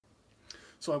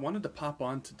So I wanted to pop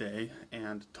on today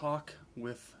and talk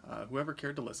with whoever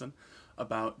cared to listen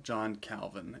about John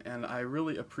Calvin. And I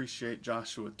really appreciate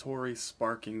Joshua Torrey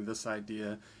sparking this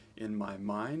idea in my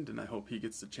mind, and I hope he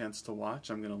gets the chance to watch.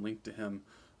 I'm going to link to him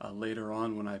later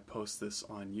on when I post this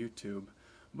on YouTube.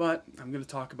 But I'm going to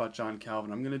talk about John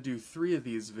Calvin. I'm going to do 3 of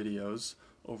these videos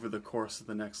over the course of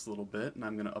the next little bit, and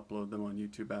I'm going to upload them on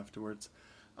YouTube afterwards.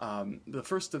 The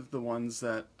first of the ones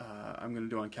that I'm going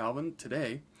to do on Calvin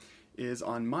today is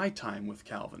on my time with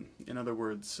Calvin. In other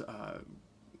words,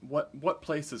 what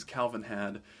place has Calvin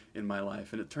had in my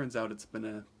life? And it turns out it's been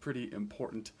a pretty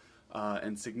important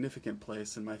and significant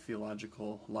place in my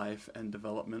theological life and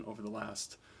development over the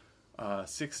last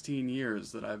 16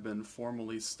 years that I've been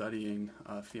formally studying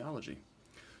theology.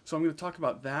 So I'm going to talk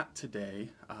about that today,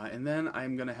 and then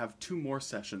I'm going to have 2 more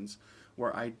sessions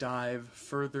where I dive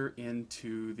further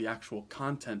into the actual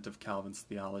content of Calvin's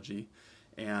theology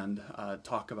and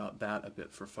talk about that a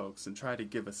bit for folks and try to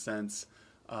give a sense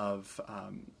of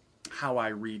how I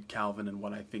read Calvin and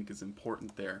what I think is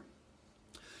important there.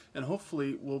 And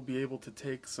hopefully we'll be able to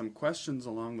take some questions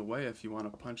along the way if you want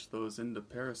to punch those into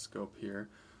Periscope here.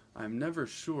 I'm never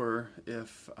sure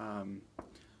if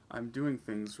I'm doing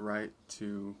things right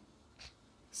to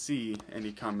see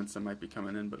any comments that might be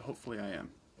coming in, but hopefully I am.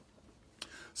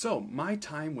 So, my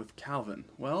time with Calvin.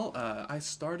 Well, I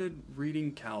started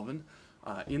reading Calvin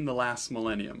in the last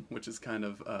millennium, which is kind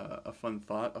of a fun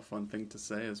thought, a fun thing to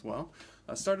say as well.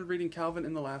 I started reading Calvin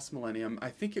in the last millennium. I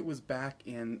think it was back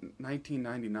in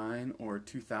 1999 or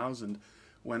 2000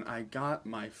 when I got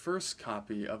my first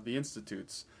copy of the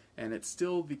Institutes, and it's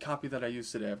still the copy that I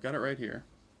use today. I've got it right here.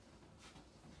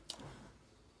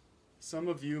 Some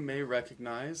of you may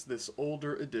recognize this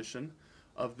older edition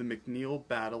of the McNeill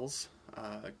Battles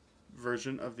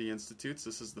version of the Institutes.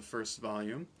 This is the first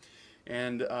volume.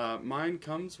 And mine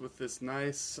comes with this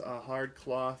nice hard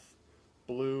cloth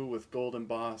blue with gold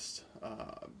embossed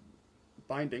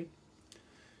binding.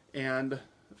 And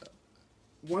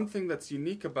one thing that's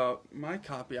unique about my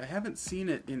copy, I haven't seen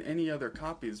it in any other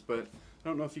copies, but I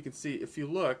don't know if you can see. If you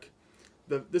look,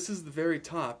 this is the very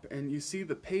top, and you see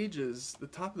the pages, the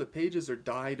top of the pages are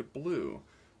dyed blue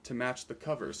to match the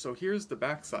cover. So here's the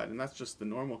back side, and that's just the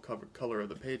normal cover color of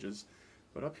the pages.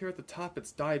 But up here at the top,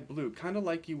 it's dyed blue, kind of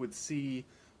like you would see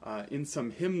in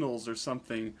some hymnals or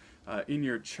something in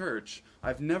your church.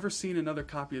 I've never seen another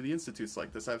copy of the Institutes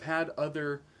like this. I've had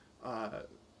other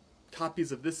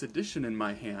copies of this edition in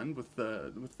my hand with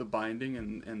the binding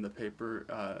and the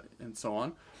paper and so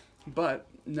on, but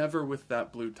never with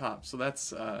that blue top. So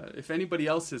that's if anybody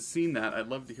else has seen that, I'd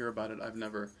love to hear about it. I've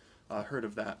never heard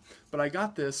of that. But I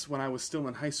got this when I was still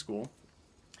in high school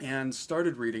and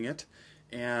started reading it.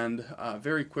 And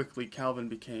very quickly, Calvin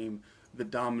became the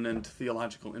dominant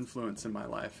theological influence in my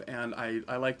life. And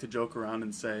I like to joke around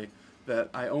and say that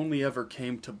I only ever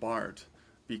came to Bart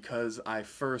because I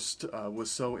first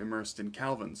was so immersed in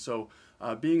Calvin. So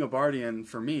being a Bartian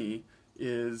for me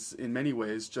is in many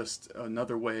ways just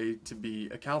another way to be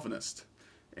a Calvinist.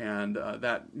 And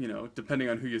that, depending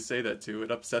on who you say that to,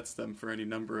 it upsets them for any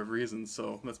number of reasons.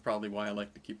 So that's probably why I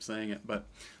like to keep saying it. But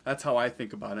that's how I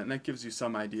think about it, and that gives you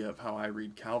some idea of how I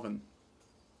read Calvin.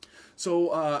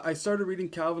 So I started reading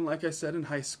Calvin, like I said, in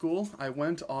high school. I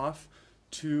went off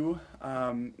to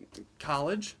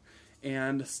college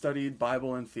and studied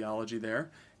Bible and theology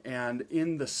there. And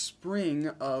in the spring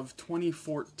of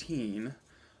 2014,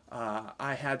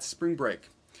 I had spring break.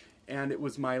 And it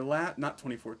was my not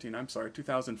 2014, I'm sorry,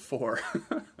 2004.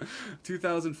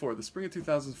 2004, the spring of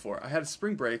 2004. I had a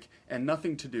spring break and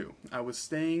nothing to do. I was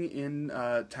staying in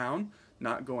town,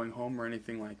 not going home or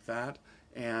anything like that.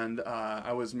 And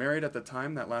I was married at the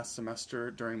time, that last semester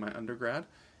during my undergrad.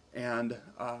 And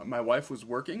my wife was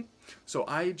working. So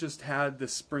I just had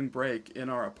this spring break in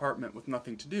our apartment with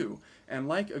nothing to do. And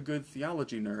like a good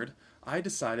theology nerd, I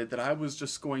decided that I was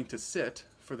just going to sit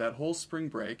for that whole spring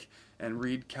break and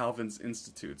read Calvin's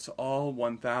Institutes, all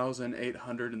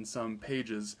 1,800 and some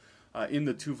pages in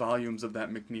the 2 volumes of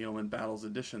that McNeill and Battles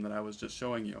edition that I was just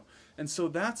showing you. And so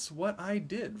that's what I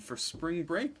did for spring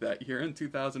break that year in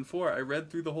 2004. I read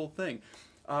through the whole thing.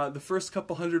 The first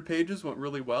couple hundred pages went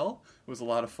really well. It was a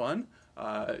lot of fun.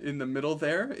 In the middle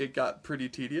there, it got pretty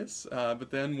tedious. But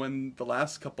then when the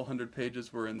last couple hundred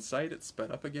pages were in sight, it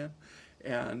sped up again.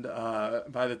 And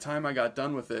by the time I got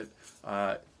done with it,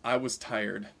 I was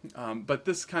tired. But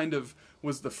this kind of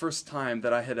was the first time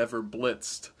that I had ever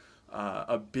blitzed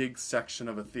a big section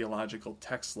of a theological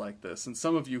text like this. And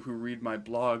some of you who read my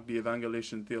blog, The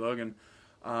Evangelischen Theologen,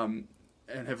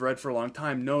 and have read for a long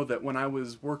time know that when I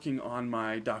was working on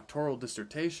my doctoral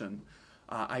dissertation,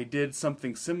 I did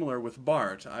something similar with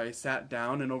Barth. I sat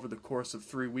down and over the course of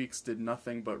 3 weeks did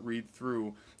nothing but read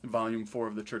through Volume 4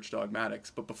 of the Church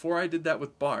Dogmatics. But before I did that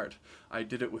with Barth, I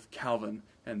did it with Calvin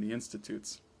and the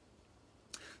Institutes.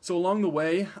 So along the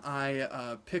way,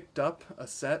 I picked up a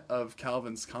set of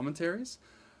Calvin's commentaries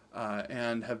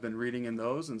and have been reading in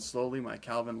those, and slowly my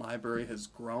Calvin library has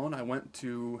grown. I went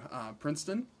to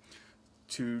Princeton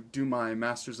to do my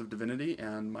Master's of Divinity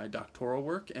and my doctoral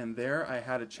work, and there I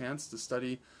had a chance to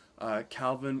study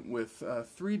Calvin with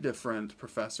 3 different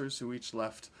professors who each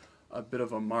left a bit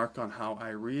of a mark on how I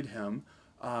read him.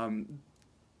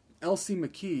 L.C.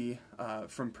 McKee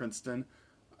from Princeton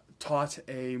taught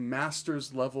a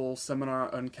master's level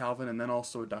seminar on Calvin and then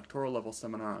also a doctoral level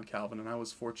seminar on Calvin, and I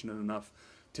was fortunate enough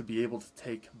to be able to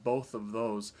take both of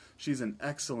those. She's an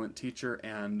excellent teacher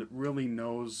and really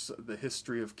knows the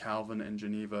history of Calvin and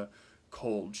Geneva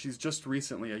cold. She's just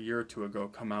recently, a year or two ago,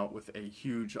 come out with a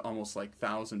huge, almost like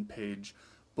 1,000-page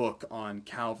book on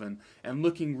Calvin, and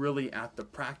looking really at the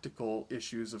practical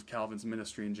issues of Calvin's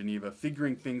ministry in Geneva,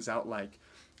 figuring things out like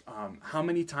how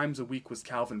many times a week was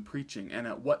Calvin preaching, and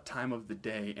at what time of the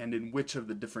day, and in which of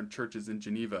the different churches in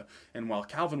Geneva, and while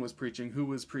Calvin was preaching, who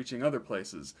was preaching other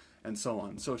places, and so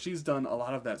on. So she's done a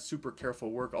lot of that super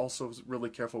careful work, also really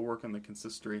careful work on the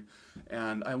consistory,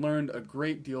 and I learned a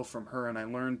great deal from her, and I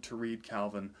learned to read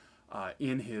Calvin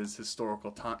in his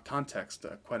historical context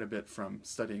quite a bit from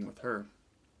studying with her.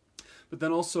 But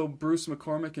then also Bruce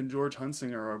McCormick and George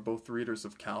Hunsinger are both readers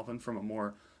of Calvin from a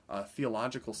more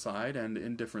theological side, and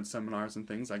in different seminars and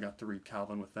things I got to read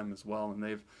Calvin with them as well, and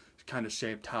they've kind of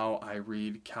shaped how I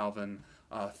read Calvin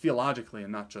theologically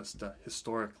and not just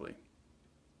historically.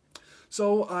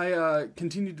 So I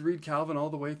continued to read Calvin all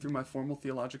the way through my formal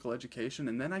theological education,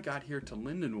 and then I got here to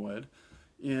Lindenwood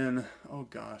in,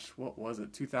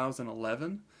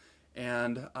 2011,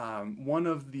 and one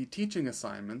of the teaching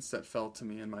assignments that fell to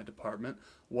me in my department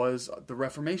was the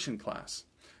Reformation class,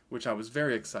 which I was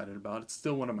very excited about. It's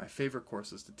still one of my favorite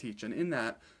courses to teach. And in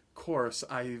that course,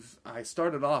 I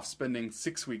started off spending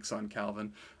 6 weeks on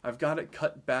Calvin. I've got it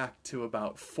cut back to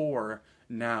about 4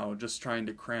 now, just trying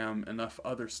to cram enough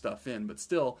other stuff in. But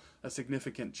still, a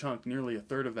significant chunk, nearly a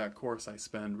third of that course I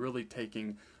spend really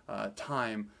taking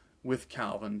time with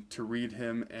Calvin to read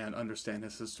him and understand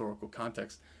his historical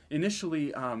context.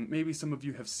 Initially, maybe some of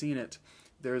you have seen it,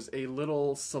 there's a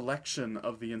little selection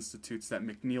of the Institutes that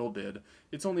McNeil did.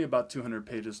 It's only about 200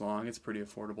 pages long. It's pretty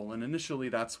affordable. And initially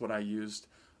that's what I used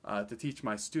to teach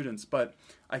my students. But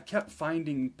I kept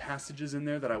finding passages in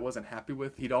there that I wasn't happy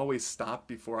with. He'd always stop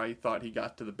before I thought he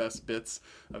got to the best bits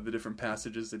of the different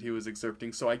passages that he was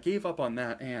excerpting. So I gave up on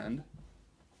that. And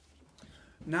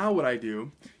now what I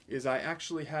do is I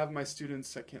actually have my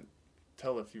students, I can't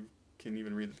tell if you can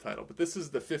even read the title, but this is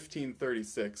the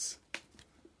 1536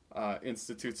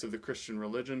 Institutes of the Christian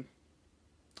Religion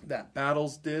that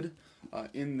Battles did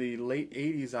in the late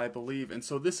 80s, I believe. And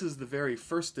so this is the very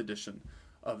first edition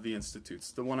of the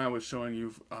Institutes. The one I was showing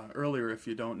you earlier, if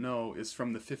you don't know, is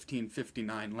from the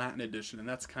 1559 Latin edition, and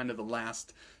that's kind of the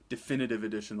last definitive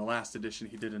edition, the last edition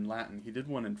he did in Latin. He did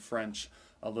one in French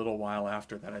a little while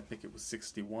after that. I think it was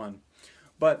 61.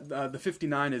 But the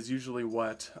 59 is usually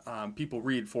what people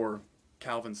read for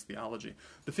Calvin's theology.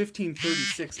 The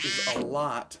 1536 is a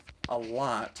lot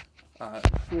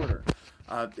shorter.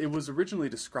 It was originally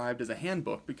described as a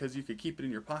handbook because you could keep it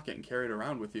in your pocket and carry it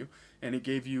around with you, and it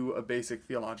gave you a basic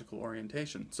theological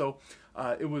orientation. So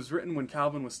it was written when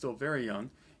Calvin was still very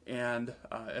young, and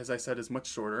as I said, is much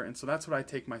shorter, and so that's what I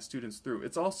take my students through.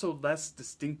 It's also less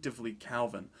distinctively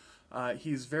Calvin.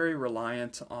 He's very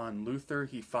reliant on Luther.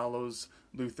 He follows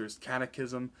Luther's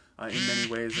catechism in many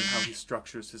ways and how he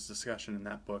structures his discussion in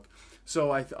that book.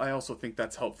 So I also think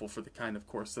that's helpful for the kind of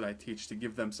course that I teach, to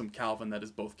give them some Calvin that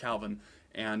is both Calvin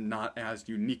and not as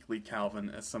uniquely Calvin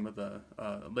as some of the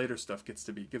later stuff gets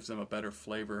to be. Gives them a better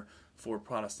flavor for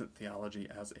Protestant theology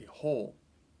as a whole.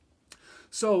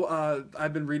 So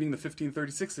I've been reading the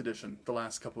 1536 edition the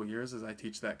last couple of years as I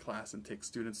teach that class and take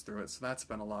students through it, so that's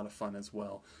been a lot of fun as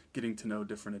well, getting to know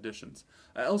different editions.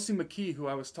 L.C. McKee, who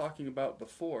I was talking about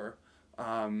before,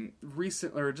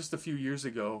 recently, or just a few years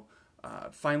ago,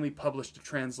 finally published a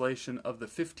translation of the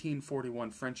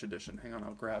 1541 French edition. Hang on,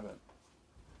 I'll grab it.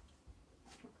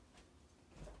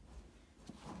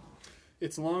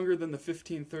 It's longer than the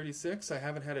 1536. I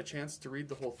haven't had a chance to read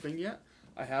the whole thing yet.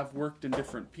 I have worked in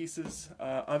different pieces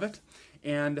of it,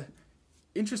 and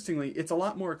interestingly, it's a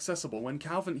lot more accessible. When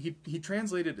Calvin, he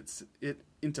translated it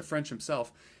into French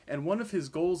himself, and one of his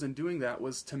goals in doing that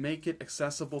was to make it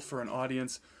accessible for an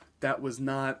audience that was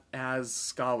not as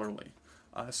scholarly.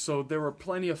 So there were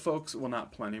plenty of folks, well,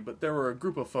 not plenty, but there were a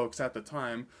group of folks at the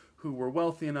time who were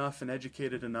wealthy enough and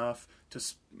educated enough to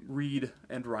read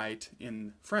and write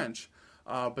in French,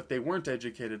 but they weren't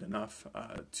educated enough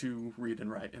to read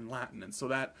and write in Latin. And so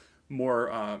that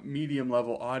more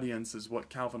medium-level audience is what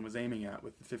Calvin was aiming at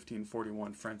with the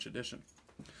 1541 French edition.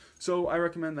 So I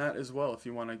recommend that as well if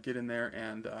you want to get in there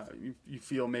and you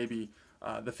feel maybe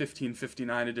the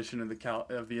 1559 edition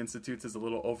of the Institutes is a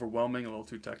little overwhelming, a little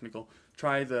too technical.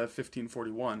 Try the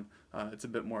 1541. It's a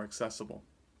bit more accessible.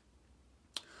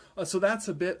 So that's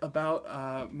a bit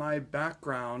about my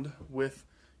background with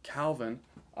Calvin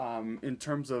in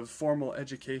terms of formal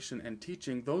education and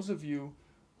teaching. Those of you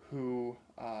who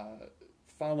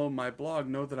follow my blog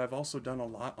know that I've also done a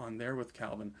lot on there with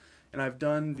Calvin. And I've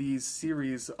done these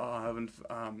series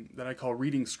that I call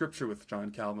Reading Scripture with John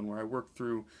Calvin, where I work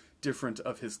through different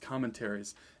of his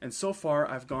commentaries. And so far,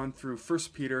 I've gone through 1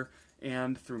 Peter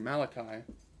and through Malachi.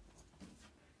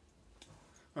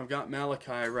 I've got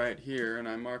Malachi right here, and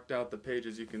I marked out the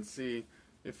pages. You can see,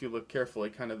 if you look carefully,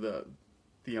 kind of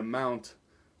the amount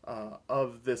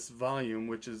of this volume,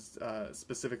 which is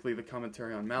specifically the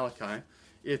commentary on Malachi.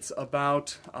 It's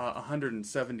about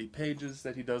 170 pages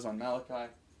that he does on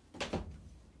Malachi.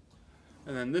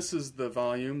 And then this is the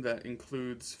volume that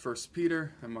includes 1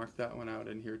 Peter. I marked that one out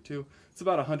in here too. It's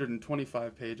about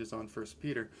 125 pages on 1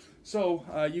 Peter. So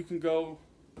you can go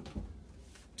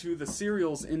to the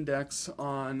serials index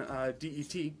on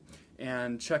DET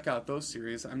and check out those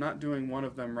series. I'm not doing one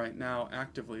of them right now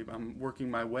actively, but I'm working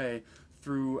my way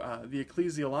through the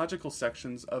ecclesiological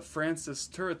sections of Francis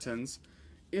Turretin's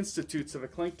Institutes of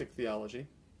Eclectic Theology.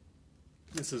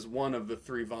 This is one of the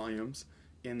 3 volumes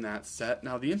in that set.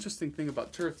 Now, the interesting thing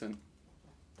about Turretin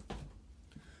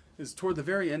is toward the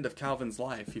very end of Calvin's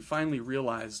life, he finally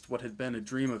realized what had been a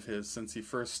dream of his since he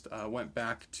first went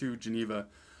back to Geneva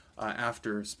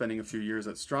after spending a few years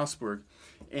at Strasbourg.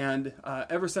 And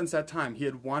ever since that time, he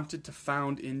had wanted to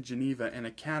found in Geneva an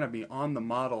academy on the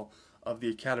model of the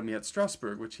academy at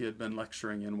Strasbourg, which he had been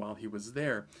lecturing in while he was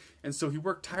there. And so he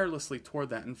worked tirelessly toward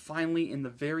that. And finally, in the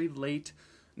very late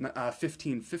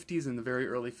 1550s and the very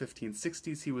early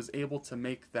 1560s, he was able to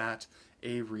make that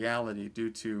a reality due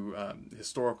to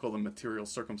historical and material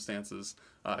circumstances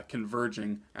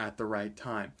converging at the right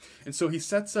time. And so he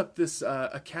sets up this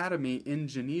academy in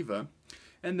Geneva,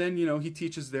 and then, he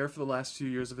teaches there for the last few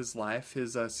years of his life.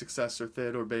 His successor,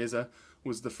 Theodore Beza,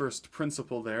 was the first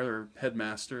principal there, or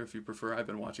headmaster, if you prefer. I've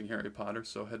been watching Harry Potter,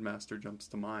 so headmaster jumps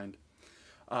to mind.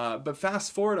 But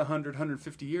fast forward 100,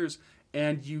 150 years,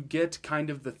 and you get kind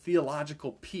of the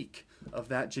theological peak of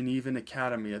that Genevan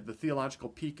academy, the theological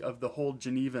peak of the whole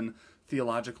Genevan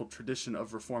theological tradition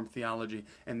of Reformed theology,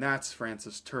 and that's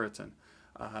Francis Turretin,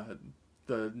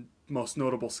 the most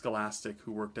notable scholastic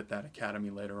who worked at that academy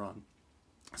later on.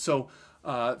 So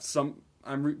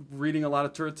I'm reading a lot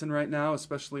of Turretin right now,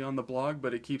 especially on the blog,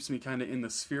 but it keeps me kind of in the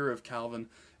sphere of Calvin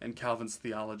and Calvin's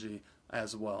theology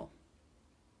as well.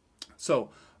 So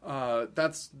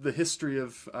that's the history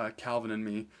of Calvin and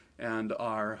me and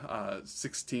our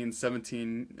 16,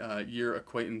 17-year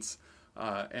acquaintance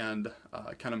and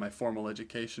kind of my formal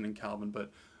education in Calvin. But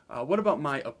what about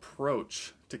my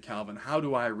approach to Calvin? How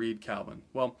do I read Calvin?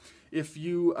 Well, if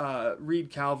you read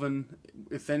Calvin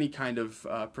with any kind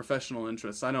of professional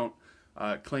interest, I don't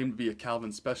claim to be a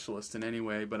Calvin specialist in any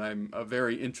way, but I'm a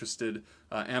very interested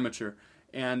amateur.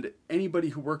 And anybody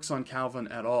who works on Calvin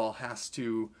at all has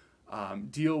to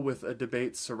deal with a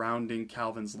debate surrounding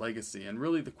Calvin's legacy. And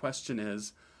really the question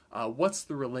is, what's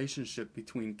the relationship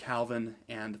between Calvin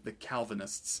and the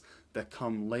Calvinists that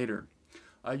come later?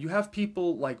 You have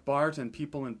people like Barth and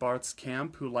people in Barth's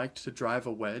camp who liked to drive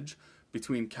a wedge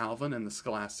between Calvin and the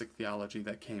scholastic theology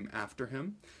that came after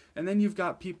him. And then you've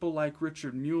got people like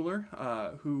Richard Mueller,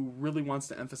 who really wants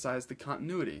to emphasize the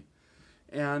continuity.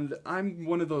 And I'm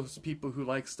one of those people who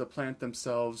likes to plant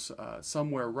themselves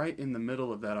somewhere right in the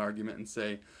middle of that argument and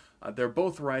say, they're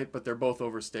both right, but they're both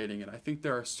overstating it. I think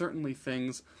there are certainly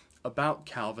things about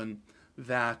Calvin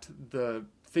that the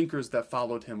thinkers that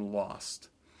followed him lost.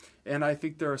 And I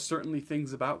think there are certainly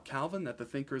things about Calvin that the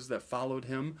thinkers that followed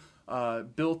him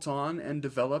built on and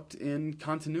developed in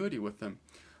continuity with him.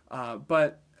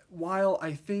 But while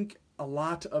I think a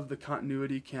lot of the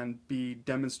continuity can be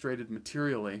demonstrated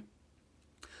materially,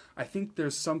 I think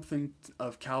there's something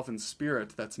of Calvin's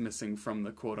spirit that's missing from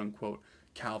the quote-unquote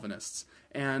Calvinists.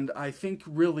 And I think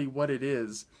really what it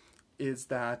is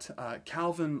that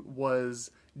Calvin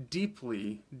was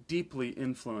deeply, deeply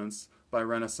influenced by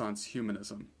Renaissance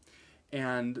humanism.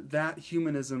 And that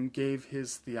humanism gave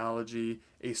his theology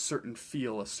a certain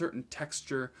feel, a certain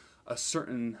texture, a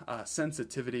certain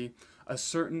sensitivity, a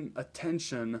certain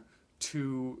attention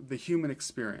to the human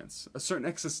experience, a certain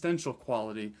existential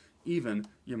quality even,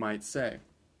 you might say.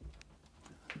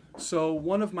 So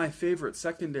one of my favorite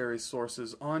secondary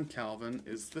sources on Calvin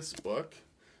is this book.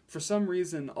 For some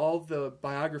reason, all the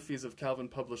biographies of Calvin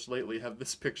published lately have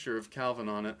this picture of Calvin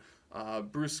on it.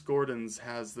 Bruce Gordon's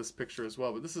has this picture as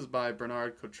well, but this is by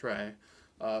Bernard Cottret,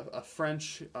 a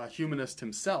French humanist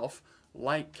himself,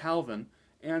 like Calvin.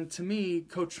 And to me,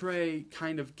 Cottret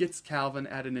kind of gets Calvin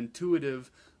at an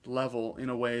intuitive level in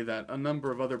a way that a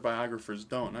number of other biographers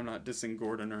don't. I'm not dissing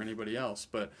Gordon or anybody else,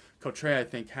 but Cottret, I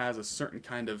think, has a certain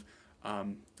kind of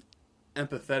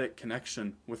empathetic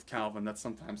connection with Calvin that's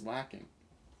sometimes lacking.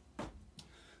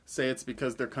 Say it's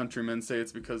because they're countrymen, say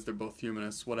it's because they're both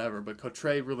humanists, whatever, but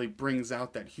Cottret really brings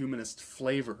out that humanist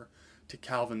flavor to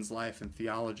Calvin's life and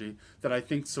theology that I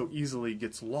think so easily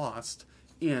gets lost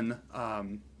in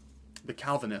the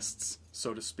Calvinists,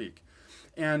 so to speak.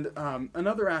 And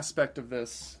another aspect of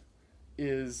this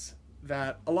is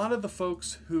that a lot of the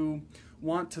folks who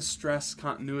want to stress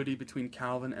continuity between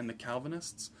Calvin and the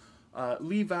Calvinists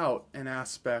leave out an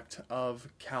aspect of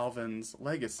Calvin's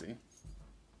legacy.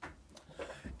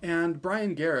 And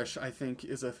Brian Gerrish, I think,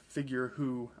 is a figure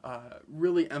who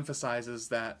really emphasizes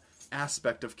that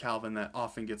aspect of Calvin that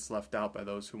often gets left out by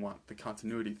those who want the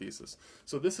continuity thesis.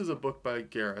 So this is a book by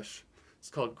Gerrish. It's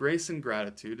called Grace and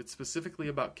Gratitude. It's specifically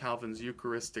about Calvin's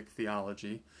Eucharistic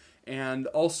theology. And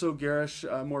also Gerrish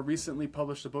more recently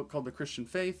published a book called The Christian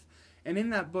Faith. And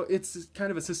in that book, it's kind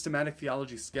of a systematic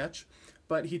theology sketch,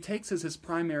 but he takes as his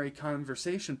primary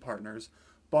conversation partners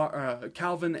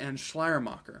Calvin and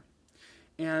Schleiermacher.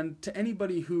 And to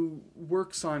anybody who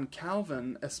works on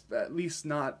Calvin, at least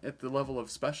not at the level of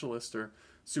specialist or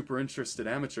super interested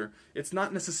amateur, it's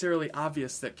not necessarily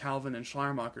obvious that Calvin and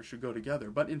Schleiermacher should go together.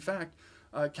 But in fact,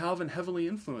 Calvin heavily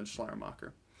influenced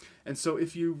Schleiermacher. And so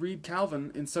if you read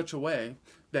Calvin in such a way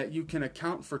that you can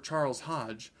account for Charles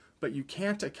Hodge, but you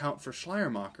can't account for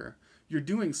Schleiermacher, you're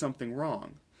doing something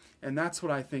wrong. And that's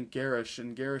what I think Gerrish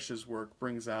and Gerrish's work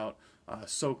brings out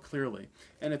so clearly.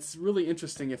 And it's really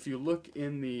interesting if you look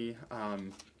in the,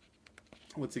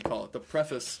 the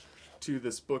preface to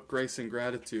this book, Grace and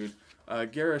Gratitude.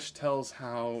 Gerrish tells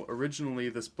how originally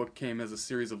this book came as a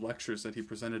series of lectures that he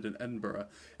presented in Edinburgh.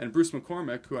 And Bruce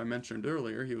McCormick, who I mentioned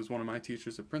earlier, he was one of my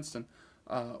teachers at Princeton,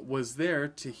 was there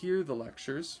to hear the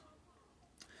lectures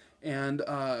and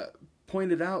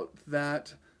pointed out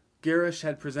that Gerrish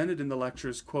had presented in the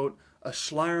lectures, quote, a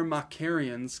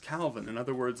Schleiermacherian's Calvin. In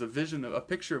other words, a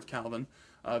picture of Calvin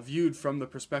viewed from the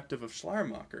perspective of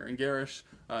Schleiermacher. And Gerrish,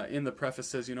 in the preface,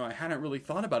 says, I hadn't really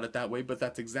thought about it that way, but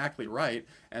that's exactly right,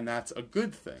 and that's a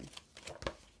good thing.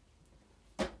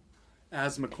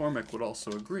 As McCormick would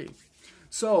also agree.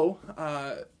 So,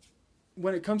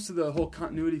 when it comes to the whole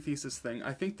continuity thesis thing,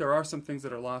 I think there are some things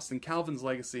that are lost, and Calvin's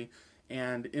legacy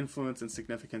and influence and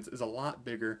significance is a lot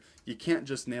bigger. You can't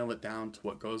just nail it down to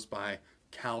what goes by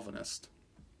Calvinist.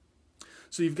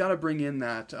 So you've got to bring in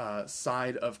that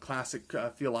side of classic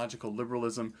theological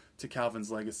liberalism to Calvin's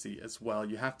legacy as well.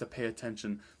 You have to pay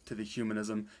attention to the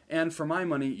humanism. And for my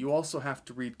money, you also have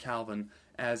to read Calvin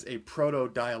as a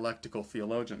proto-dialectical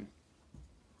theologian.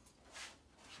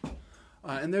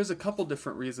 And there's a couple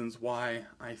different reasons why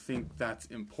I think that's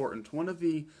important. One of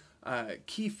the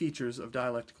key features of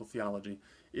dialectical theology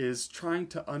is trying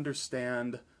to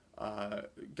understand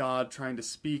God, trying to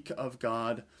speak of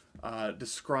God,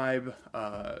 describe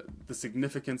the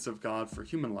significance of God for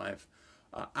human life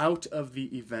out of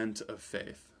the event of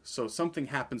faith. So something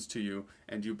happens to you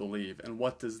and you believe, and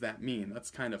what does that mean?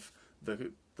 That's kind of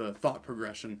the thought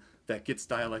progression that gets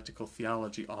dialectical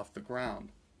theology off the ground.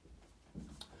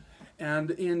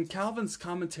 And in Calvin's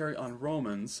commentary on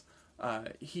Romans,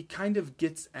 he kind of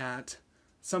gets at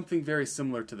something very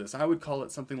similar to this. I would call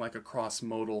it something like a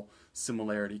cross-modal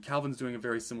similarity. Calvin's doing a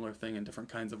very similar thing in different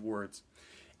kinds of words.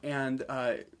 And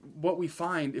what we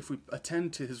find, if we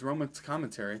attend to his Romans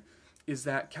commentary, is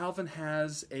that Calvin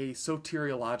has a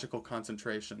soteriological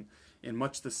concentration in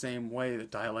much the same way that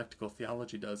dialectical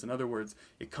theology does. In other words,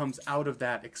 it comes out of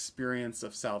that experience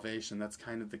of salvation. That's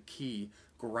kind of the key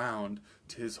ground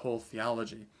to his whole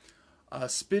theology.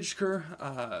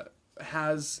 Spijker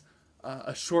has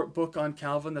a short book on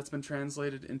Calvin that's been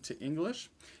translated into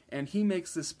English, and he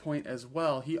makes this point as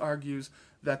well. He argues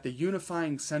that the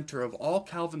unifying center of all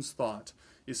Calvin's thought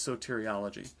is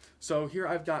soteriology. So here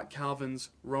I've got Calvin's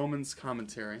Romans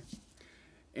commentary,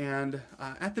 and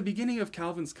at the beginning of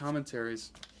Calvin's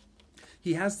commentaries,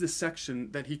 he has this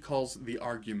section that he calls the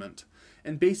argument,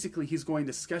 and basically he's going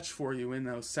to sketch for you in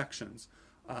those sections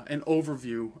an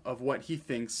overview of what he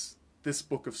thinks this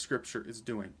book of Scripture is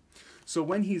doing. So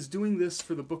when he's doing this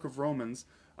for the book of Romans,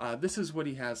 this is what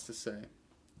he has to say.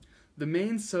 The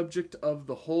main subject of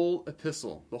the whole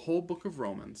epistle, the whole book of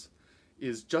Romans,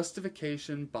 is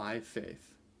justification by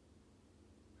faith.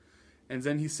 And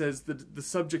then he says that the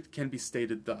subject can be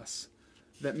stated thus,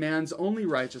 that man's only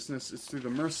righteousness is through the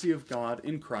mercy of God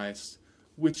in Christ,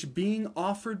 which being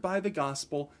offered by the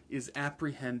gospel is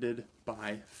apprehended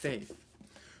by faith.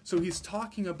 So he's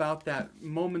talking about that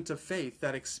moment of faith,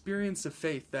 that experience of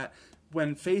faith, that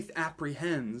when faith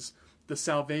apprehends the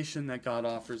salvation that God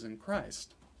offers in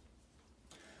Christ.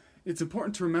 It's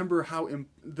important to remember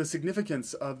the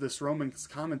significance of this Romans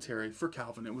commentary for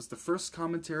Calvin. It was the first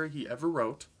commentary he ever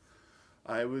wrote.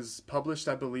 It was published,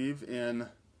 I believe, in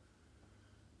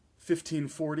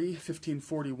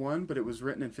 1541, but it was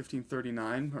written in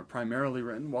 1539, or primarily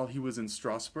written while he was in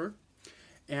Strasbourg.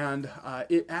 And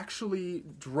it actually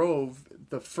drove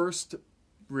the first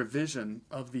revision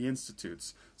of the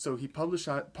Institutes. So he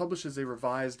publishes a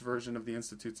revised version of the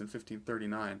Institutes in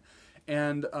 1539.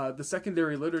 And the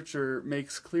secondary literature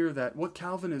makes clear that what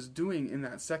Calvin is doing in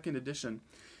that second edition,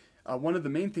 one of the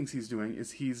main things he's doing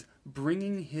is he's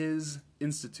bringing his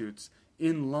Institutes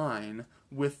in line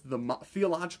with the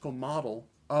theological model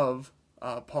of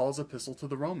Paul's epistle to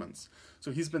the Romans.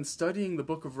 So he's been studying the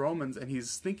book of Romans, and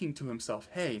he's thinking to himself,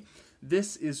 hey,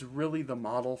 this is really the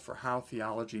model for how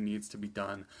theology needs to be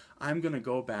done. I'm going to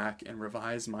go back and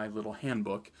revise my little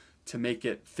handbook to make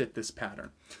it fit this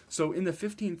pattern. So in the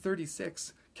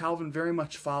 1536, Calvin very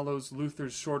much follows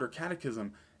Luther's shorter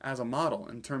catechism as a model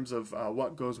in terms of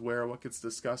what goes where, what gets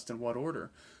discussed in what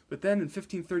order. But then in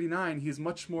 1539, he's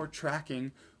much more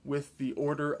tracking with the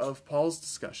order of Paul's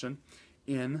discussion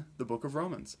in the book of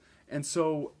Romans. And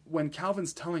so when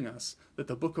Calvin's telling us that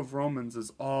the book of Romans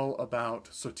is all about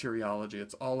soteriology,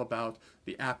 it's all about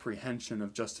the apprehension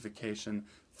of justification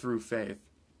through faith,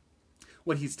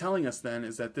 what he's telling us then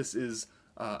is that this is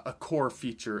a core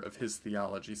feature of his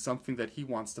theology, something that he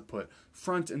wants to put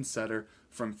front and center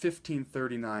from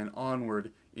 1539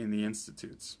 onward in the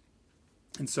Institutes.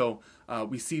 And so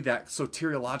we see that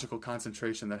soteriological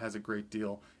concentration that has a great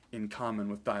deal in common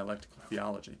with dialectical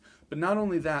theology. But not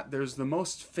only that, there's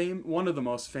one of the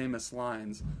most famous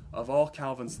lines of all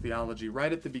Calvin's theology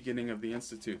right at the beginning of the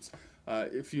Institutes.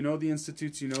 If you know the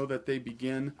Institutes, you know that they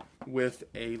begin with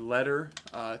a letter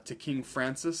to King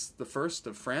Francis I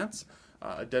of France,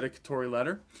 a dedicatory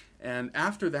letter. And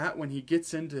after that, when he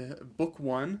gets into Book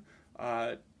 1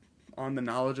 on the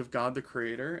knowledge of God the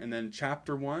Creator, and then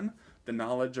Chapter 1, the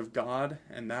knowledge of God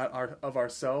and that of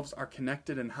ourselves are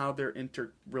connected and how they're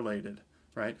interrelated,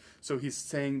 right? So he's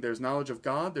saying there's knowledge of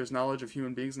God, there's knowledge of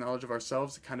human beings, knowledge of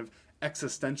ourselves, kind of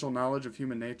existential knowledge of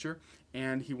human nature,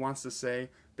 and he wants to say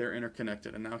they're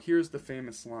interconnected. And now here's the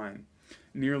famous line.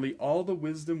 Nearly all the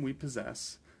wisdom we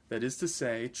possess, that is to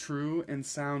say, true and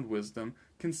sound wisdom,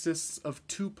 consists of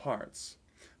two parts,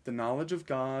 the knowledge of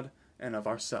God and of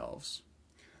ourselves.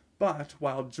 But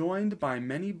while joined by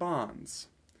many bonds,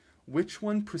 which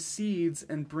one precedes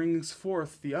and brings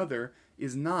forth the other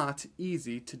is not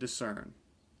easy to discern.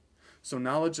 So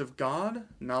knowledge of God,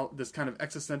 this kind of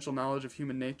existential knowledge of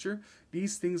human nature,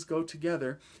 these things go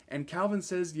together, and Calvin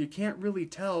says you can't really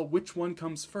tell which one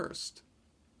comes first.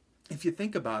 If you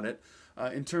think about it,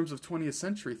 in terms of 20th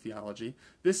century theology,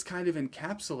 this kind of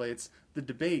encapsulates the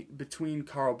debate between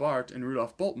Karl Barth and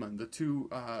Rudolf Bultmann, the two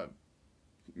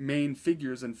main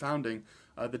figures in founding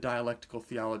the dialectical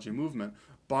theology movement.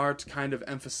 Barth kind of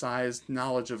emphasized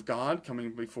knowledge of God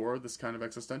coming before this kind of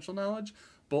existential knowledge.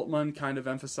 Bultmann kind of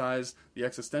emphasized the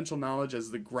existential knowledge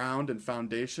as the ground and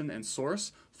foundation and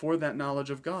source for that knowledge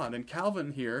of God. And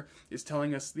Calvin here is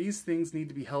telling us these things need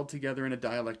to be held together in a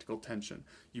dialectical tension.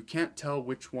 You can't tell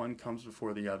which one comes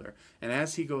before the other. And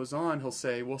as he goes on, he'll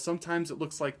say, well, sometimes it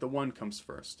looks like the one comes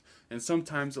first, and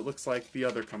sometimes it looks like the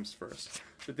other comes first.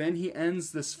 But then he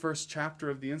ends this first chapter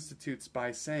of the Institutes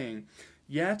by saying,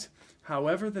 yet,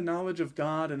 however the knowledge of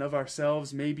God and of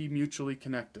ourselves may be mutually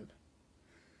connected,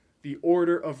 the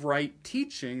order of right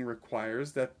teaching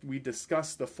requires that we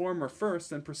discuss the former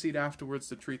first and proceed afterwards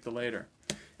to treat the later.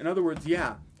 In other words,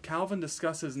 Calvin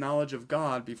discusses knowledge of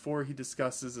God before he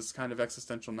discusses this kind of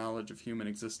existential knowledge of human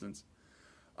existence.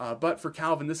 But for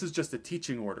Calvin, this is just a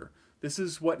teaching order. This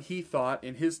is what he thought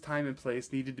in his time and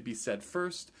place needed to be said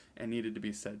first and needed to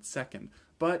be said second.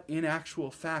 But in actual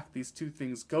fact, these two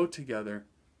things go together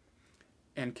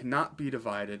and cannot be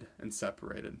divided and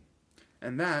separated.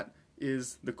 And that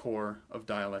is the core of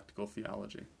dialectical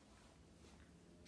theology.